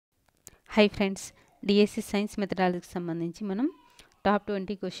Hi friends, DSC science మెథడాలజీకి సంబంధించి మనం top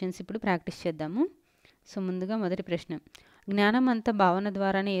 20 questions ఇప్పుడు ప్రాక్టీస్ చేద్దాము. సో ముందుగా మొదటి ప్రశ్న, జ్ఞానం అంతా భావన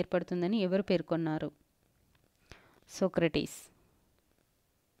ద్వారానే ఏర్పడుతుందని ఎవరు పేర్కొన్నారు? సోక్రటీస్.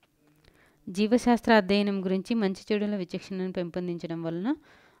 జీవశాస్త్ర అధ్యయనం గురించి మంచి చెడుల విచక్షణను పెంపొందించడం వలన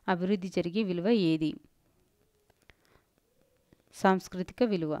అభివృద్ధి జరిగే విలువ ఏది? సాంస్కృతిక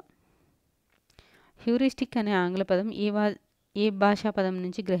విలువ. హ్యూరిస్టిక్ అనే ఆంగ్ల పదం ఏ భాషా పదం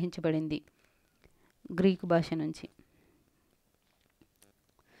నుంచి గ్రహించబడింది? గ్రీకు భాష నుంచి.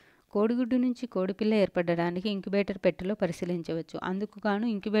 కోడిగుడ్డు నుంచి కోడిపిల్ల ఏర్పడడానికి ఇంక్యుబేటర్ పెట్టెలో పరిశీలించవచ్చు. అందుకు గాను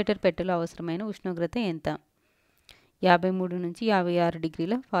ఇంక్యుబేటర్ పెట్టెలో అవసరమైన ఉష్ణోగ్రత ఎంత? 53 నుంచి 56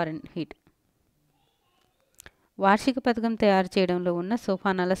 డిగ్రీల ఫారెన్హీట్. వార్షిక పథకం తయారు చేయడంలో ఉన్న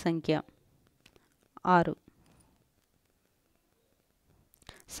సోపానాల సంఖ్య 6.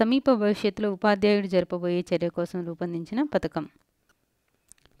 సమీప భవిష్యత్తులో ఉపాధ్యాయుడు జరపబోయే చర్య కోసం రూపొందించిన పథకం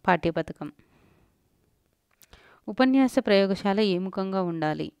పాఠ్యపథకం. ఉపన్యాస ప్రయోగశాల ఏ ముఖంగా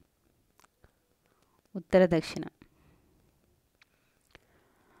ఉండాలి? ఉత్తర దక్షిణ.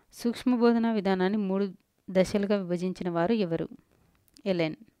 సూక్ష్మ బోధనా విధానాన్ని 3 దశలుగా విభజించిన వారు ఎవరు?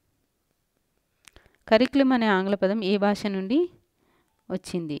 ఎలెన్. కరికులం అనే ఆంగ్ల పదం ఏ భాష నుండి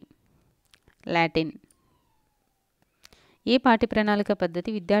వచ్చింది? లాటిన్. ఏ పాఠ్య ప్రణాళిక పద్ధతి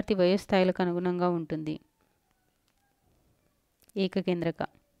విద్యార్థి వయోస్థాయిలకు అనుగుణంగా ఉంటుంది? ఏకకేంద్రక.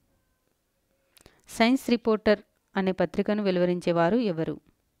 సైన్స్ రిపోర్టర్ అనే పత్రికను వెలువరించేవారు ఎవరు?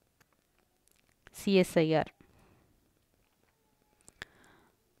 సిఎస్ఐఆర్.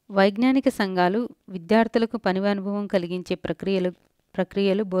 వైజ్ఞానిక సంఘాలు విద్యార్థులకు పని అనుభవం కలిగించే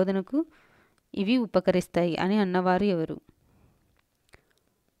ప్రక్రియలు బోధనకు ఇవి ఉపకరిస్తాయి అని అన్నవారు ఎవరు?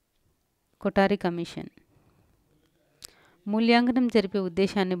 కొఠారి కమిషన్. మూల్యాంకనం జరిపే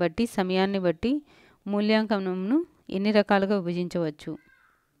ఉద్దేశాన్ని బట్టి, సమయాన్ని బట్టి మూల్యాంకనంను ఎన్ని రకాలుగా విభజించవచ్చు?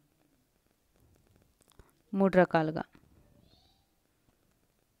 3 రకాలుగా.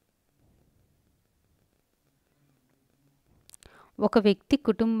 ఒక వ్యక్తి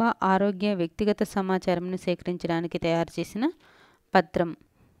కుటుంబ, ఆరోగ్య, వ్యక్తిగత సమాచారంను సేకరించడానికి తయారు చేసిన పత్రం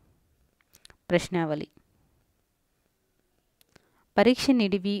ప్రశ్నావళి. పరీక్ష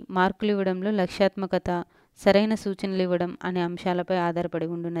నిడివి, మార్కులు ఇవ్వడంలో లక్ష్యాత్మకత, సరైన సూచనలు ఇవ్వడం అనే అంశాలపై ఆధారపడి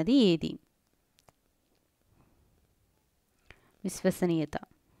ఉండున్నది ఏది? విశ్వసనీయత.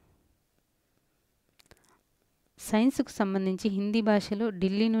 సైన్స్కు సంబంధించి హిందీ భాషలో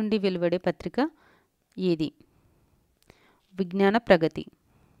ఢిల్లీ నుండి వెలువడే పత్రిక ఏది? విజ్ఞాన ప్రగతి.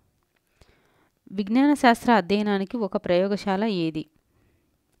 విజ్ఞాన శాస్త్ర అధ్యయనానికి ఒక ప్రయోగశాల ఏది?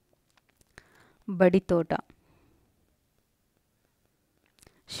 బడితోట.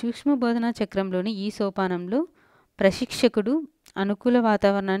 సూక్ష్మ బోధనా చక్రంలోని ఈ సోపానంలో ప్రశిక్షకుడు అనుకూల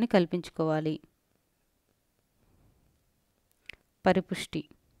వాతావరణాన్ని కల్పించుకోవాలి. పరిపుష్టి.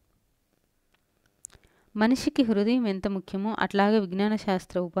 మనిషికి హృదయం ఎంత ముఖ్యమో అట్లాగే విజ్ఞాన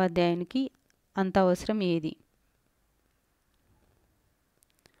శాస్త్ర ఉపాధ్యాయునికి అంత అవసరం ఏది?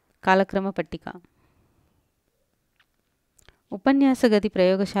 కాలక్రమ పట్టిక. ఉపన్యాస గది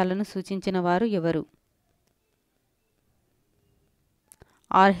ప్రయోగశాలను సూచించిన వారు ఎవరు?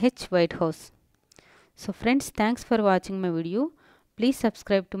 R.H. Whitehouse. So friends, thanks for watching my video. Please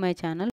subscribe to my channel.